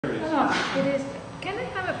No, it is. Can I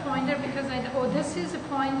have a pointer? Because oh, this is a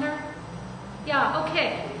pointer. Yeah.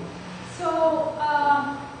 Okay. So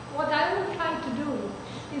what I will try to do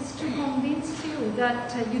is to convince you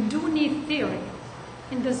that you do need theory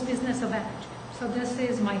in this business of energy. So this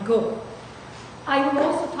is my goal. I will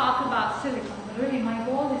also talk about silicon, but really my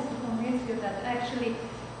goal is to convince you that actually,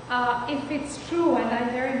 if it's true, and I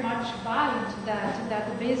very much buy into that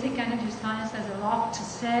the basic energy science has a lot to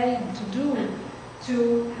say and to do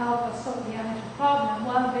to help us solve the energy problem,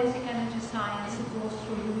 while basic energy science goes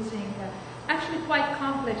through using actually quite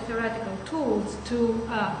complex theoretical tools to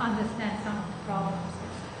understand some of the problems.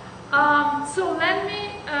 So let me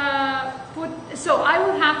so I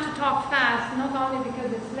will have to talk fast, not only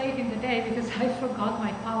because it's late in the day, because I forgot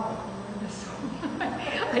my power cord.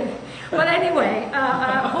 But anyway,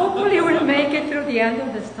 hopefully we'll make it through the end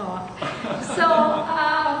of this talk. So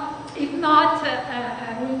if not,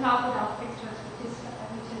 we'll talk about pictures, which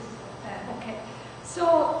is okay.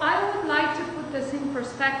 So I would like to put this in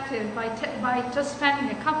perspective by just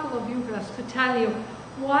spending a couple of euros to tell you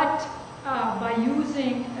what by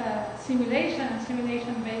using simulation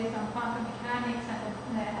based on quantum mechanics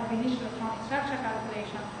and ab initio electronic structure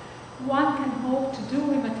calculation, one can hope to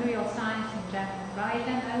do in material science in general, right?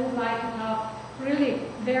 And I would like to talk really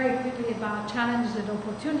very quickly about challenges and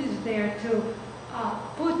opportunities there to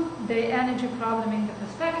put the energy problem into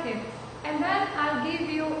perspective. And then I'll give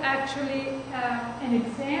you actually an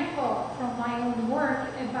example from my own work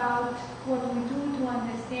about what we do to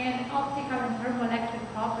understand optical and thermoelectric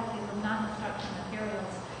properties of nanostructure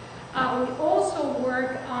materials. We also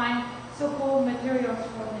work on so-called materials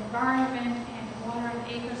for the environment and water and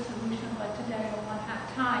aqueous solution, but today I won't have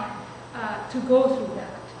time to go through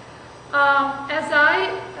that. As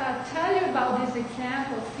I tell you about these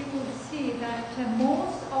examples, you will see that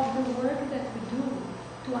most of the work that we do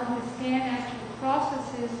to understand actual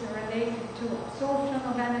processes related to absorption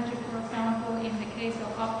of energy, for example, in the case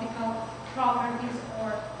of optical properties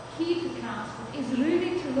or heat transfer, is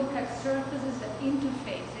really to look at surfaces and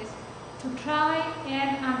interfaces to try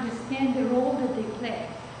and understand the role that they play.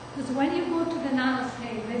 Because when you go to the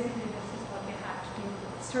nanoscale, basically this is what you have to do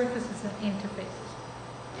with surfaces and interfaces.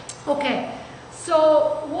 Okay,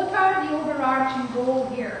 so what are the overarching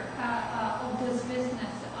goals here of this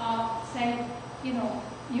business of, say,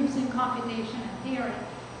 using computation and theory?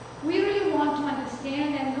 We really want to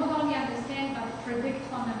understand, and not only understand, but predict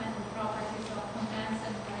fundamental properties of condensed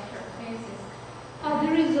and vector phases.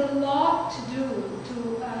 There is a lot to do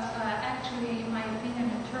to actually, in my opinion,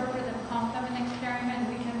 interpret and complement experiment.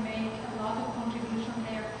 We can make a lot of contribution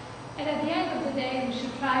there. And at the end of the day, we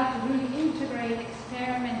should try to really integrate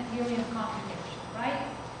experiment, theory, and computation, right?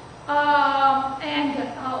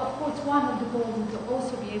 Of course, one of the goals is to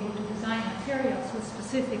also be able to design materials with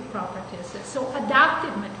specific properties. So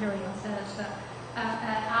adaptive materials, as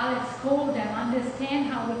Alex called them, understand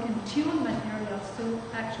how we can tune materials to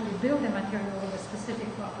actually build a material with a specific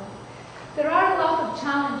property. There are a lot of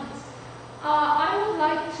challenges. I would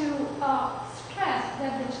like to stress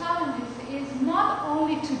that the challenges is not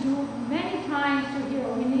only to do many times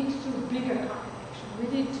we need to do bigger computation. We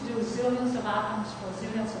need to do zillions of atoms for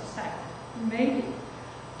zillions of seconds, maybe.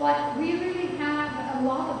 But we really have a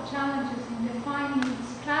lot of challenges in defining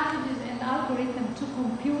strategies and algorithms to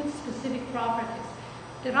compute specific properties.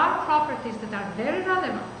 There are properties that are very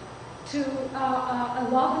relevant to a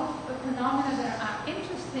lot of phenomena that are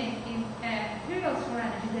interesting in materials for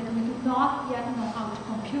energy that we do not yet know how to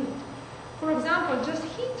compute. For example, just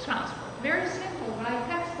heat transfer, very simple, right?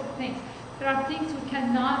 Textbook things. There are things we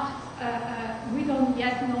cannot, we don't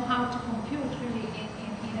yet know how to compute really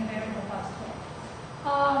in a very robust way.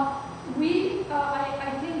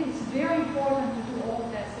 I think it's very important to do all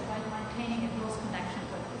this by maintaining a close connection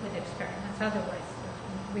with experiments. Otherwise,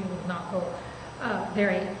 we would not go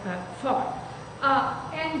very far.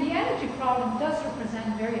 And the energy problem does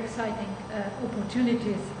represent very exciting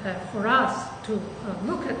opportunities for us to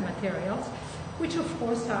look at materials, which of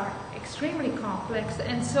course are extremely complex.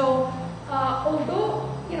 And so, although,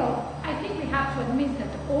 I think we have to admit that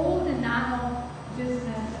all the nano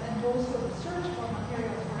business and also the search for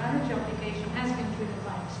materials for energy application has been driven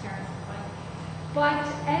by experiment, right? But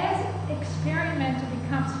as experiment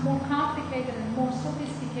becomes more complicated and more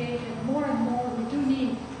sophisticated, more and more we do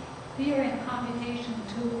need theory and computation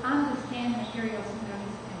to understand materials in their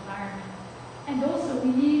environment. And also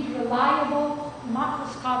we need reliable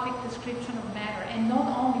macroscopic description of matter, and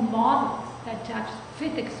not only models that just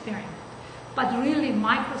fit experiment, but really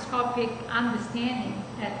microscopic understanding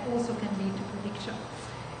that also can lead to prediction.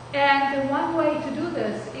 And the one way to do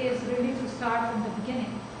this is really to start from the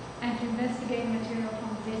beginning and to investigate material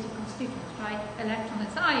from the basic constituents, right?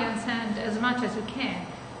 Electrons, ions, and as much as you can,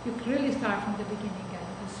 you really start from the beginning and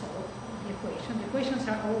you solve the equation. The equations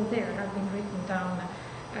are all there, have been written down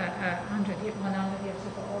 100 years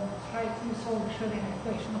ago almost, right? You solve the Schrodinger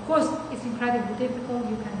equation. Of course, it's incredibly difficult.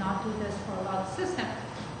 You cannot do this for a lot of systems,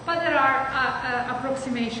 but there are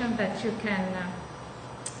approximations that you can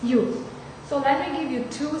use. So let me give you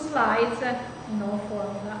 2 slides, no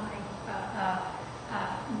formula, I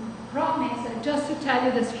promise, just to tell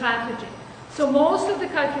you the strategy. So most of the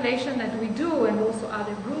calculation that we do, and also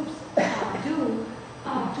other groups do,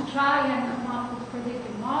 to try and come up with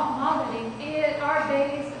predictive modeling are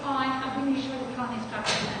based on ab initio electronic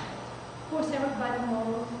structure method. Of course, everybody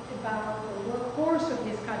knows about the workhorse of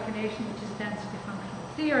this calculation, which is density functional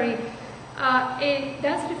theory.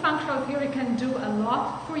 Density functional theory can do a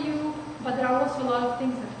lot for you, but there are also a lot of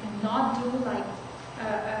things that it cannot do, like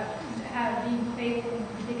being faithful in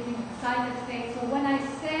predicting excited states. So when I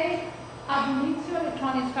say ab initio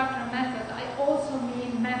electronic structure method, I also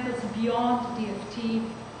mean methods beyond DFT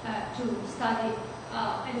to study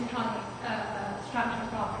electronic structure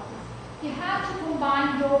properties. You have to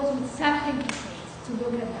combine those with sampling techniques to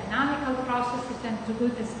look at dynamical processes and to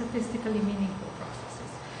look at statistically meaningful processes.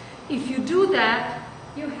 If you do that,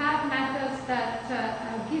 you have methods that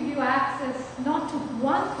give you access not to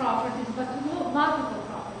one properties, but to multiple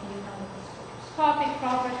properties. You can look at spectroscopic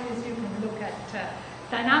properties, you can look at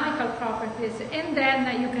dynamical properties, and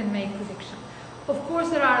then you can make predictions. Of course,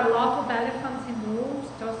 there are a lot of elephants in the room,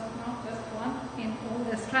 not just one, in all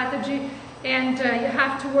the strategy, and you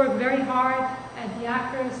have to work very hard at the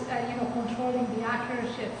accuracy, controlling the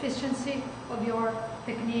accuracy, efficiency of your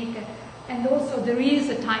technique. And also there is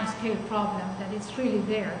a time scale problem that is really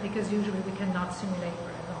there, because usually we cannot simulate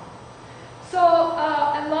very long. So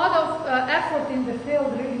a lot of effort in the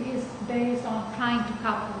field really is based on trying to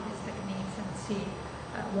couple these techniques and see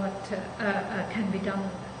what can be done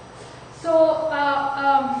with it. So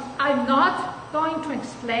I'm not going to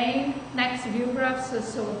explain next view graphs,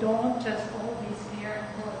 so don't just hold these here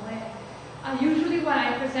and go away. Usually when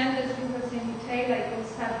I present these view graphs in detail, I go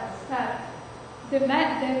step by step. The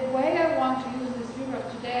way I want to use this view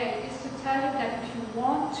graph today is to tell you that if you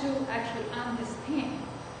want to actually understand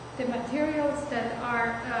the materials that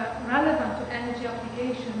are relevant to energy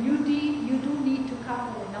application, you do need to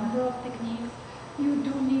couple a number of techniques. You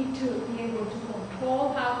do need to be able to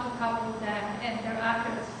control how to couple them and their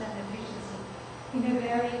accuracy and efficiency in a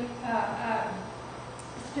very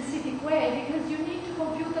specific way, because you need to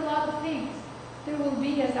compute a lot of things. There will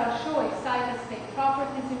be, as I'll show, excited state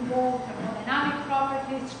properties involved, thermodynamic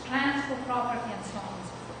properties, transfer property, and so on and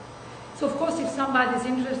so forth. So, of course, if somebody is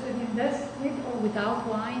interested in this, with or without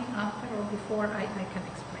wine, after or before, I can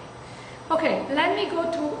explain. Okay, let me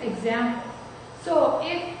go to examples. So,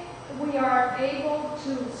 if we are able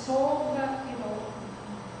to solve,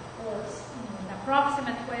 or in an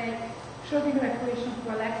approximate way, Schrodinger equation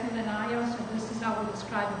for electrons and ions, so this is how we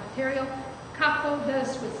describe the material. Couple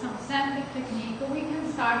this with some sampling technique, we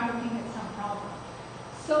can start looking at some problems.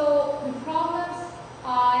 So the problems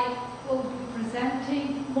I will be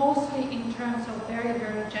presenting mostly in terms of very,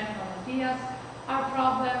 very general ideas are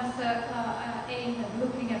problems aimed at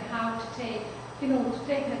looking at how to take, to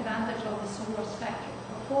take advantage of the solar spectrum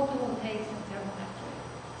for photovoltaics and thermoelectric.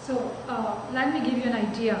 So let me give you an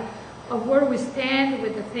idea of where we stand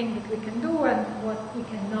with the thing that we can do and what we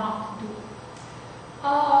cannot do.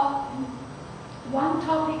 One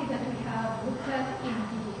topic that we have looked at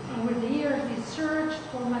over the years is search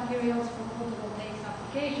for materials for photovoltaics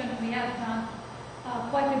application. We have done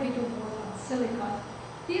quite a bit of work on silicon.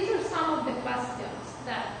 These are some of the questions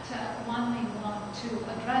that one may want to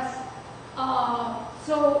address.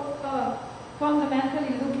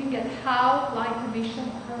 Fundamentally looking at how light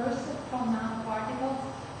emission occurs from nanoparticles.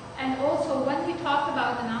 And also when we talk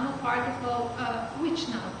about the nanoparticle, which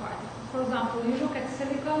nanoparticle? For example, you look at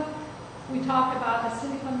silicon, we talk about a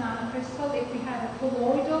silicon nanocrystal. If we have a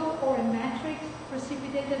colloidal or a metric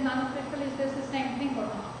precipitated nanocrystal, is this the same thing or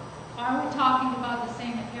not? Are we talking about the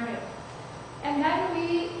same material? And then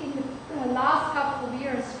we, in the last couple of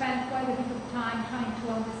years, spent quite a bit of time trying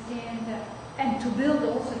to understand and to build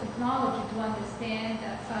also technology to understand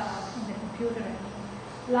from the computer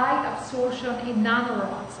light absorption in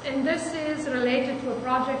nanorods. And this is related to a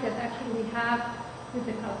project that actually we have with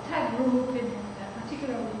the Caltech group, and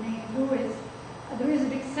particularly named Lewis. There is a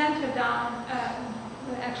big center down,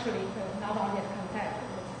 actually not only at Caltech,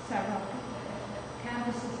 there's several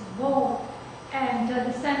campuses involved. And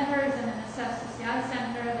the center is an SSCI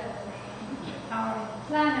center that powering the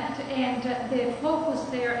planet, and the focus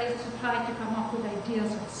there is to try to come up with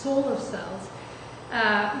ideas of solar cells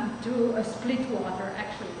to split water,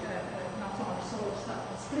 actually, not only solar stuff,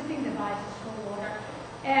 but splitting devices for water.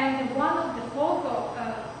 And one of the photo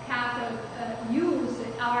cathode used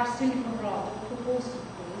are silicon rods, proposed to be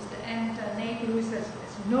used, and they use, as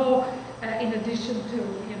you know, in addition to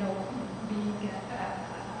being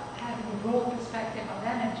having a broad perspective of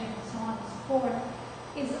energy and so on and so forth,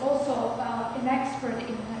 is also an expert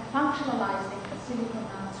in functionalizing the silicon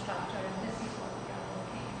nanostructure, and this is what we are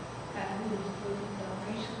looking at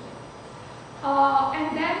recently. And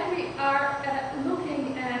then we are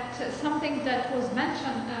looking at something that was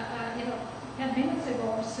mentioned 10 minutes ago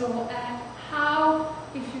or so, how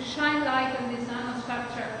if you shine light on this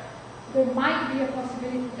nanostructure, there might be a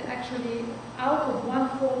possibility to actually, out of one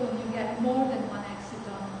photon, you get more than one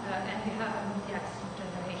exciton, and you have a multi-exciton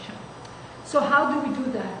generation. So how do we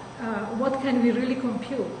do that? What can we really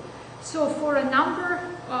compute? So for a number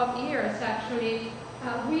of years, actually,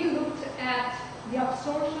 we looked at the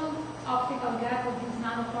absorption optical gap of these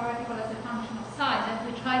nanoparticles as a function of size,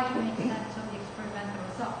 and we tried to make sense of the experimental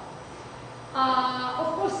result. Of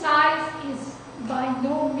course, size is by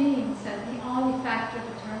no means the only factor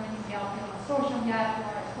determining the optical absorption gap.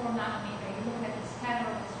 Where at 4 nanometer, you look at the scatter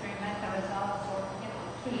of experimental results, or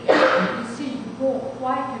you see you go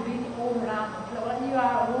quite a bit all around the floor. You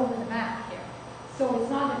are all over the map here. So it's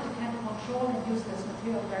not that you can control and use this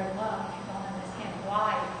material very well if you don't understand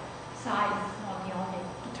why size is not the only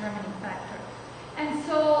determining factor. And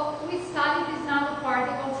so we studied these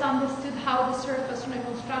nanoparticles, understood how the surface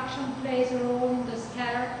reconstruction plays a role in the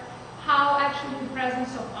scatter, how actually the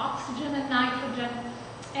presence of oxygen and nitrogen,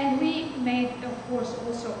 and we made, of course,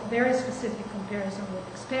 also very specific comparison with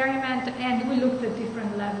experiment, and we looked at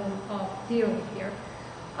different levels of theory here.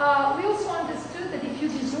 We also understood that if you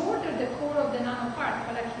disorder the core of the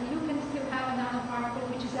nanoparticle, actually you can still have a nanoparticle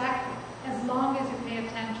which is active, as long as you pay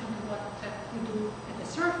attention to what you do at the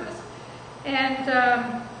surface. And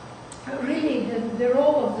really, the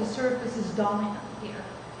role of the surface is dominant here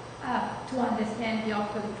to understand the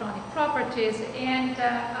optoelectronic properties. And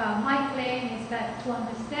my claim is that to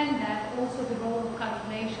understand that, also the role of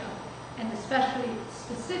calculation, and especially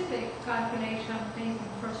specific calculation based on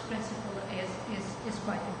first principle, is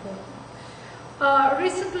quite important.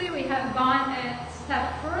 Recently, we have gone a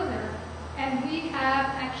step further, and we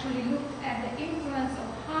have actually looked at the influence of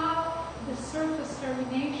how the surface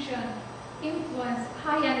termination influence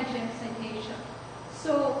high energy excitation.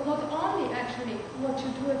 So not only actually what you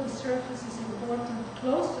do at the surface is important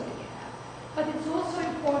close to the gap, but it's also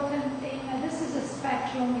important, and this is a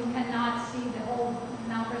spectrum, you cannot see the whole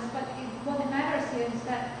numbers, but what matters here is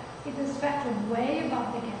that it is a spectrum way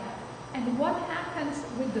above the gap. And what happens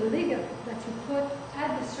with the ligand that you put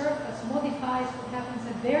at the surface modifies what happens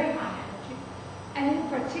at very high energy. And in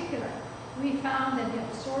particular, we found that the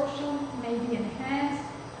absorption may be enhanced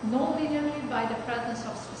non-linearly by the presence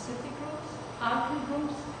of specific groups, alkyl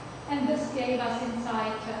groups, and this gave us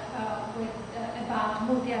insight about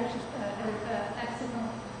multi-exciton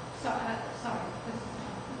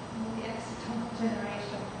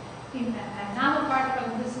generation in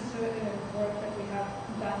nanoparticle. This is work that we have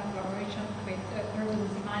done in collaboration with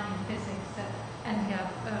Zimani in physics, and we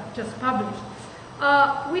have just published.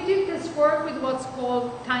 We did this work with what's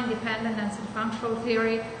called time-dependent density functional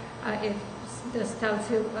theory. This tells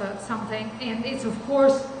you something, and it's of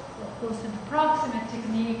course an approximate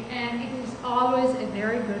technique, and it is always a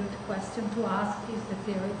very good question to ask: is the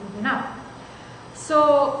theory good enough?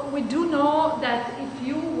 So we do know that if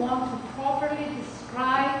you want to properly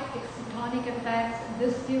describe excitonic effects,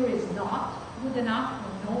 this theory is not good enough.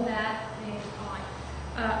 We know that based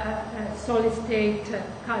on solid-state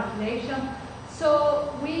calculation.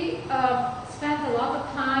 So we spent a lot of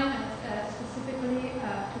time, specifically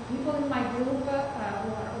to people in my group who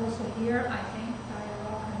are also here, I think,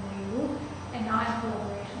 and I have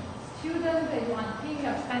collaboration with students. They want to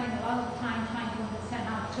are spending a lot of time trying to understand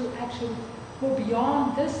how to actually go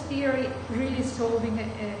beyond this theory, really solving an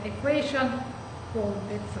equation, called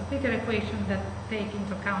it's a bigger equation that take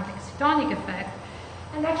into account excitonic effect.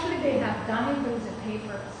 And actually they have done it. There is a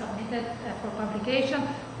paper submitted for publication.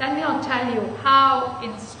 Let me not tell you how,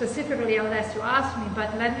 specifically, unless you ask me,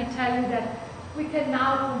 but let me tell you that we can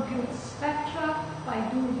now compute spectra by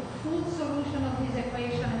doing the full solution of this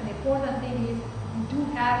equation, and the important thing is we do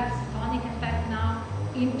have excitonic effect now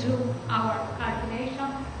into our calculation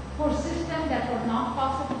for systems that were not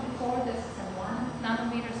possible before. This is a 1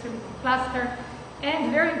 nanometer silicon cluster,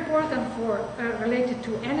 and very important for related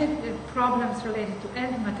to energy problems related to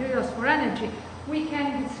materials for energy. We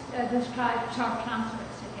can describe charge transfer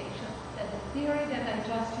excitation that the theory that I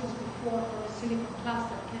just used before for a silicon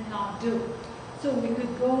cluster cannot do. So we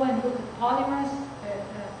could go and look at polymers,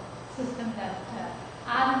 system that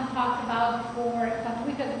Adam talked about before, but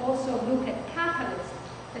we can also look at catalysts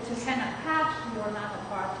that you can attach to your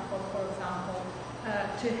nanoparticles, for example,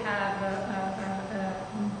 to have,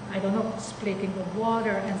 I don't know, splitting of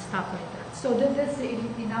water and stuff like that. So this,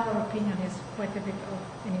 in our opinion, is quite a bit of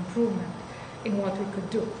an improvement in what we could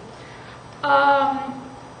do.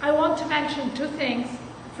 I want to mention two things.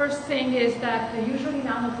 First thing is that usually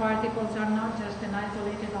nanoparticles are not just an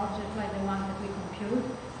isolated object like the one that we compute.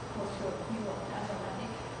 Of course, you know that already.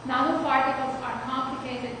 Nanoparticles are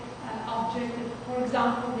complicated objects. For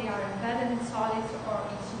example, they are embedded in solids or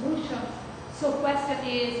in solutions. So the question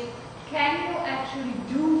is, can you actually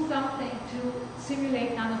do something to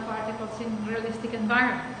simulate nanoparticles in realistic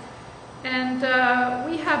environments? And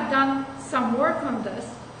we have done some work on this,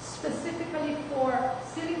 specifically for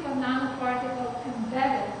silicon nanoparticles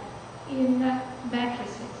embedded in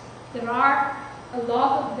matrices. There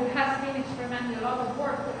has been experimentally a lot of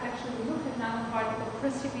work to actually look at nanoparticles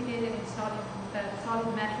precipitated in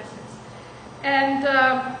solid matrices. And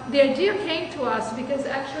the idea came to us because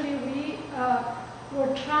actually we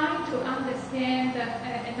were trying to understand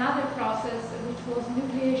another process, which was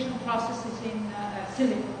nucleation processes in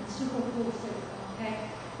silicon, supercooled silicon, okay?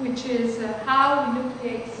 Which is how we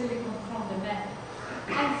nucleate silicon from the metal.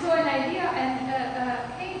 And so an idea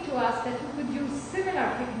came to us that we could use similar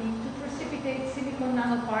technique to precipitate silicon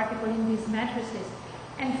nanoparticle in these matrices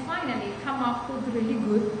and finally come up with a really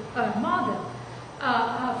good model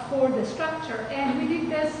for the structure. And we did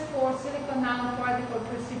this for silicon nanoparticle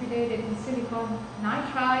precipitated in silicon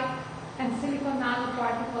nitride and silicon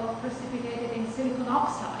nanoparticle precipitated in silicon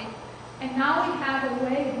oxide. And now we have a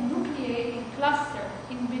way of nucleating cluster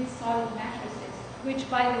in mid-solid matrices, which,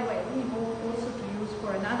 by the way, we hope also to use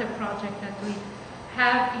for another project that we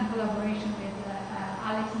have in collaboration with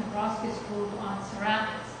Alex Nabrowski's group on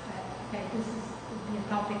ceramics. Okay, this will be a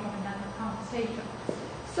topic of another conversation.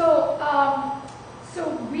 So, so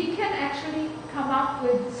we can actually come up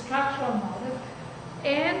with structural models,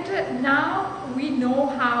 and now we know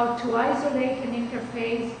how to isolate an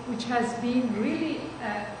interface which has been really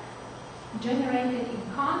generated in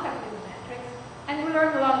contact with the matrix, and we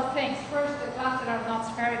learned a lot of things. First, the clusters are not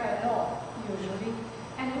spherical at all, usually,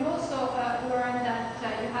 and we also learned that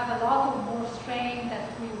you have a lot of more strain that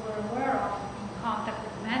we were aware of in contact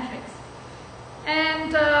with the matrix.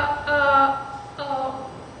 And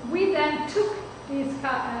we then took these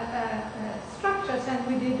structures and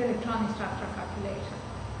we did electronic structure calculation.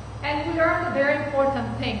 And we learned a very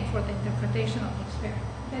important thing for the interpretation of the experiment,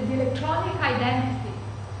 that the electronic identity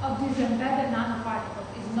of these embedded nanoparticles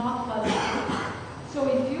is not well known. So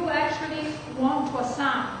if you actually want to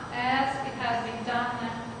assign, as it has been done in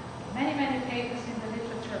many, many papers in the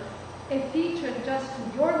literature, a feature just to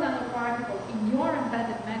your nanoparticle in your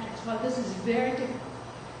embedded matrix, well, this is very difficult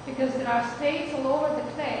because there are states all over the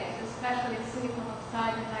place, especially silicon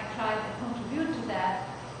oxide and nitride, that contribute to that.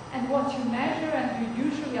 And what you measure and you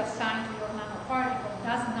usually assign to your nanoparticle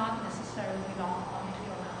does not necessarily belong only to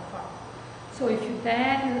your nanoparticle. So if you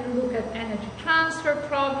then look at energy transfer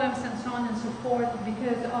problems and so on and so forth,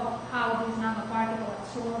 because of how these nanoparticles are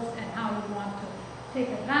sourced and how you want to take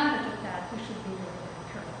advantage of that, you should be very, very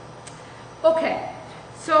careful. Okay,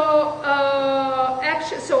 so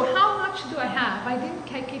actually, so how much do I have? I didn't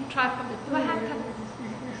keep track of it. Do I have time?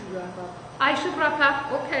 You should wrap up. I should wrap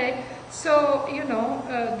up? Okay. So, you know,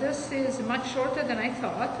 this is much shorter than I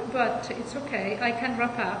thought, but it's okay. I can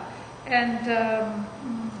wrap up. And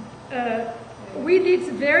we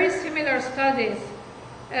did very similar studies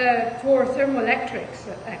for thermoelectrics,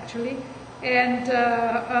 actually.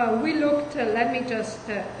 And we looked, let me just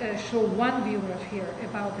show one view of here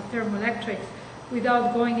about the thermoelectrics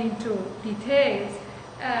without going into details,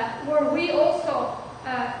 where we also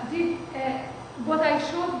did what I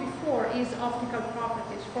showed before is optical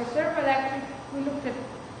properties. For thermoelectric, we looked at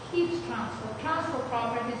heat transfer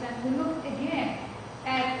properties, and we looked again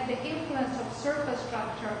at the influence of surface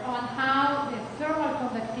structure on how the thermal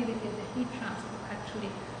conductivity and the heat transfer actually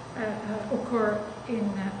occur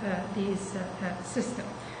in these systems.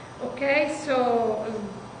 Okay, so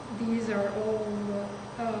these are all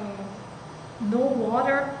no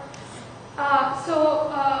water. So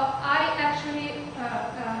I actually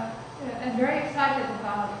am very excited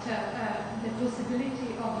about the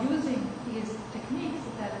possibility of using these techniques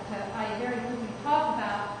that I very quickly talked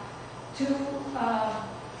about to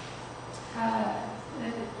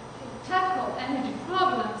tackle energy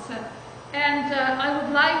problems. And I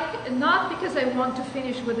would like, not because I want to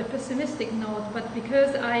finish with a pessimistic note, but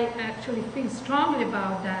because I actually feel strongly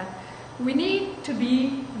about that, we need to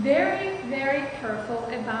be very, very careful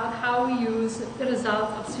about how we use the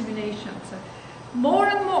results of simulations. More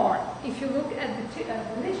and more, if you look at the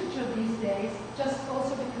literature these days, just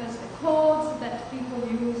also because the codes that people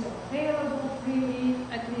use are available freely,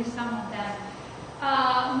 at least some of them,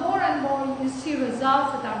 more and more you see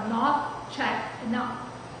results that are not checked enough.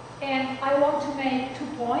 And I want to make 2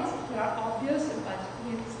 points that are obvious, but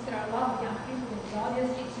there are a lot of young people in the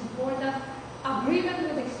audience. It's important. Agreement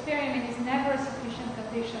with experiment is never a sufficient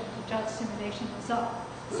condition to judge simulation results.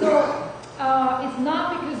 So it's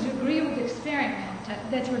not because you agree with the experiment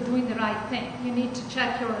that you're doing the right thing. You need to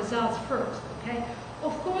check your results first, okay?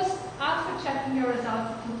 Of course, after checking your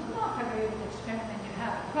results, if you do not agree with the experiment, you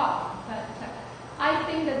have a problem. But I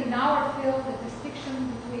think that in our field, the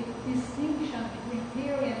distinction between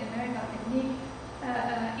theory and numerical technique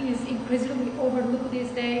is increasingly overlooked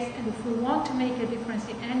these days. And if we want to make a difference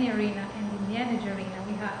in any arena and in the energy arena,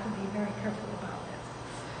 we have to be very careful about this.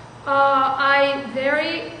 I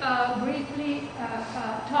very briefly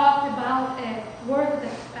talked about work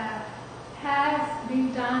that has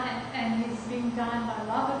been done and is being done by a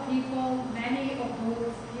lot of people. Many of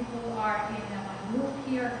those people are in my group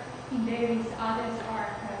here in Davis. Others are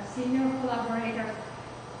senior collaborators.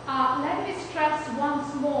 Let me stress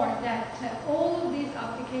once more that all of these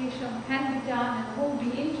applications can be done and will be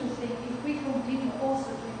interesting if we continue also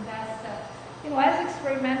to invest. As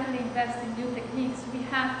experimentally invest in new techniques, we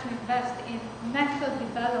have to invest in method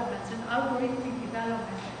developments and algorithmic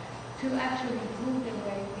development to actually improve the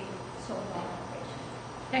way we solve our equations.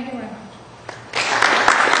 Thank you very much.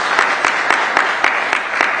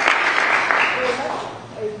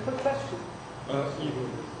 A quick question.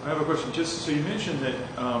 I have a question. Just so you mentioned that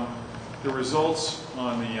the results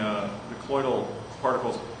on the colloidal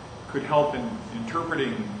particles could help in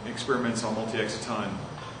interpreting experiments on multi-exciton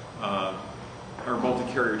or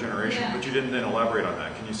multi-carrier generation, but you didn't then elaborate on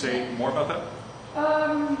that. Can you say more about that?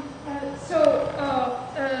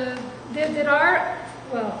 There are,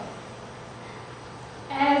 well,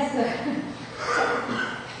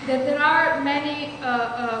 there are many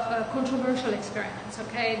controversial experiments,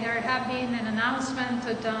 okay? There have been an announcement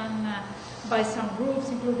done by some groups,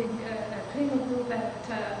 including a clinical group at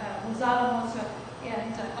Los Alamos,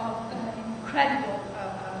 and of incredible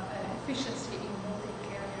efficiency in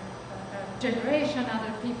multi-carrier generation.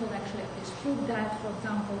 Other people actually have disproved that, for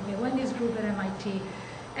example, Wendy's group at MIT.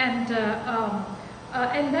 And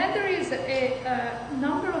then there is a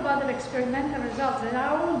number of other experimental results that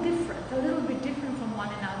are all different, a little bit different from one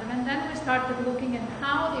another. And then we started looking at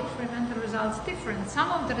how the experimental results differ. And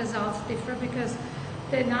some of the results differ because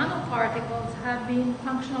the nanoparticles have been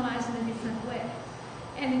functionalized in a different way.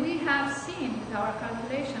 And we have seen with our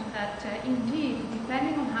calculation that indeed,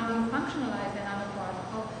 depending on how you functionalize the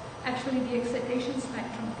nanoparticle, actually the excitation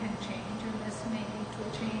spectrum can change, and this may lead to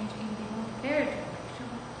a change in the multi-carrier generation.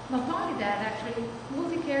 Not only that, actually,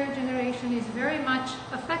 multi-carrier generation is very much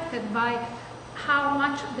affected by how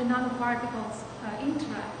much the nanoparticles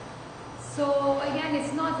interact. So again,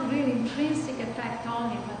 it's not a really intrinsic effect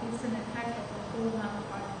only, but it's an effect of the whole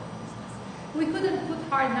nanoparticle business. We couldn't put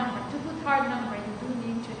hard number. To put hard number, you do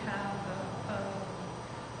need to have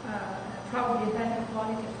probably a better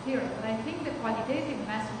quality of theory. But I think the qualitative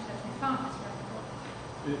message that we found is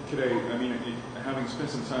very important. Having spent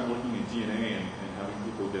some time looking at DNA and having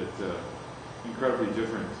people get incredibly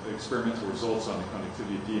different experimental results on the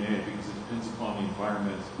conductivity of DNA, because it depends upon the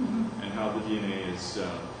environment and how the DNA is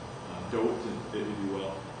doped, if you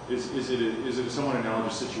will. Is it a somewhat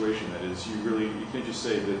analogous situation? That is, you can't just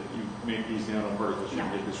say that you make these nanoparticles, you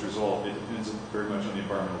get this result. It depends very much on the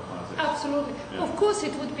environmental context. Absolutely. Yeah. Of course,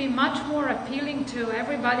 it would be much more appealing to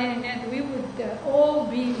everybody, and we would all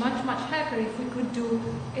be much, much happier if we could do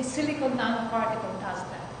a silicon nanoparticle does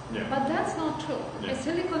that. Yeah. But that's not true. Yeah. A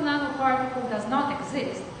silicon nanoparticle does not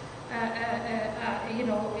exist.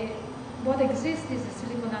 What exists is a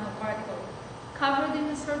silicon nanoparticle covered in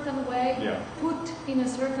a certain way, put in a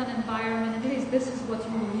certain environment, and this is what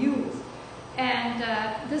you will use. And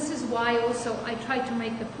this is why also I try to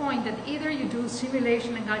make the point that either you do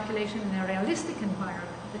simulation and calculation in a realistic environment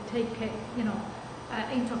that take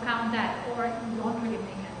into account that, or you don't really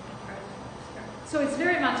make any comparison. So it's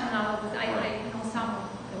very much analogous. I know some of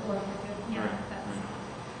the work that you're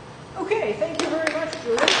that's Okay, thank you very much,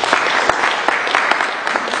 Giulia.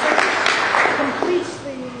 Completes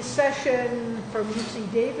the session from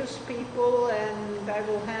UC Davis people, and I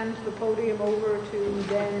will hand the podium over to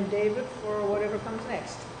Dan and David for whatever comes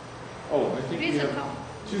next. Oh, I think we have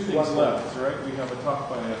two things left, right? We have a talk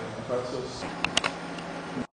by Afaxos.